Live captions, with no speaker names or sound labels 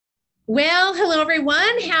Well, hello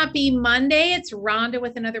everyone. Happy Monday. It's Rhonda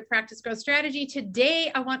with another Practice Growth Strategy.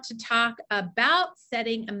 Today, I want to talk about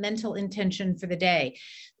setting a mental intention for the day.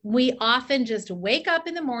 We often just wake up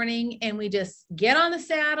in the morning and we just get on the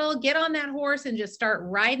saddle, get on that horse, and just start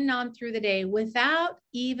riding on through the day without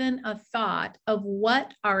even a thought of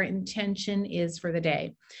what our intention is for the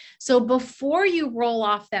day. So before you roll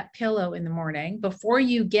off that pillow in the morning, before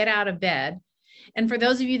you get out of bed, and for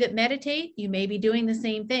those of you that meditate, you may be doing the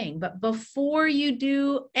same thing. But before you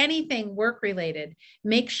do anything work related,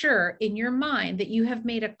 make sure in your mind that you have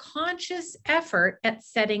made a conscious effort at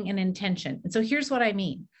setting an intention. And so here's what I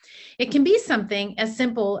mean. It can be something as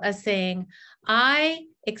simple as saying, I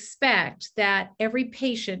expect that every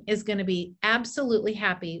patient is going to be absolutely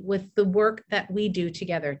happy with the work that we do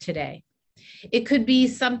together today. It could be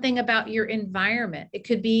something about your environment. It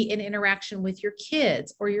could be an interaction with your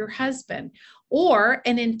kids or your husband, or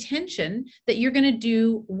an intention that you're going to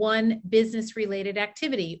do one business related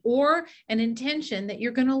activity, or an intention that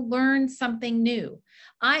you're going to learn something new.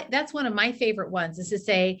 That's one of my favorite ones, is to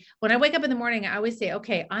say, when I wake up in the morning, I always say,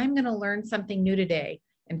 okay, I'm going to learn something new today.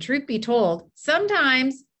 And truth be told,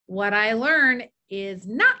 sometimes what I learn is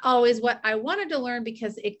not always what I wanted to learn,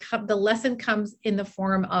 because the lesson comes in the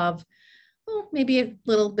form of maybe a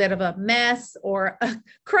little bit of a mess or a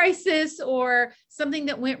crisis or something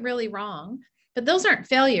that went really wrong. But those aren't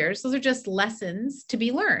failures. Those are just lessons to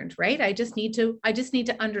be learned, right? I just need to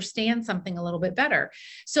understand something a little bit better.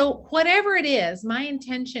 So whatever it is, my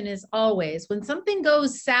intention is always, when something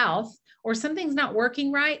goes south or something's not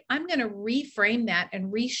working right, I'm going to reframe that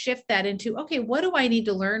and reshift that into, okay, what do I need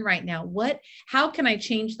to learn right now? How can I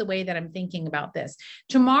change the way that I'm thinking about this?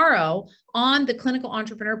 Tomorrow on the Clinical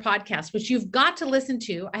Entrepreneur Podcast, which you've got to listen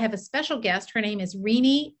to, I have a special guest. Her name is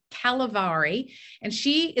Rini Calavari, and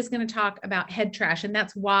she is going to talk about head trash. And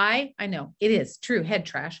that's why I know it is true, head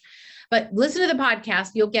trash. But listen to the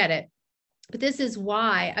podcast, you'll get it. But this is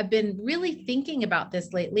why I've been really thinking about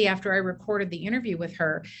this lately after I recorded the interview with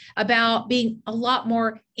her, about being a lot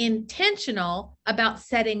more intentional about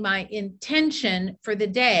setting my intention for the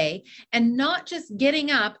day and not just getting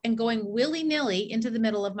up and going willy-nilly into the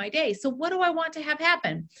middle of my day. So what do I want to have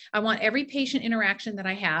happen? I want every patient interaction that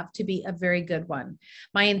I have to be a very good one.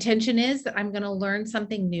 My intention is that I'm going to learn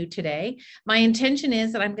something new today. My intention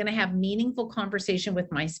is that I'm going to have meaningful conversation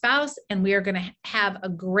with my spouse, and we are going to have a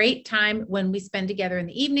great time when we spend together in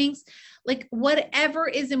the evenings. Like, whatever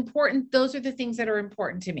is important, those are the things that are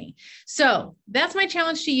important to me. So that's my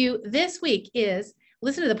challenge to you this week, is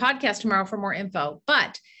listen to the podcast tomorrow for more info.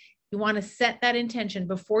 But you want to set that intention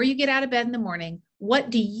before you get out of bed in the morning.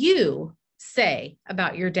 What do you say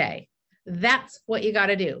about your day? That's what you got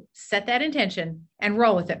to do. Set that intention and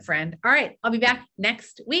roll with it, friend. All right, I'll be back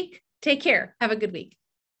next week. Take care. Have a good week.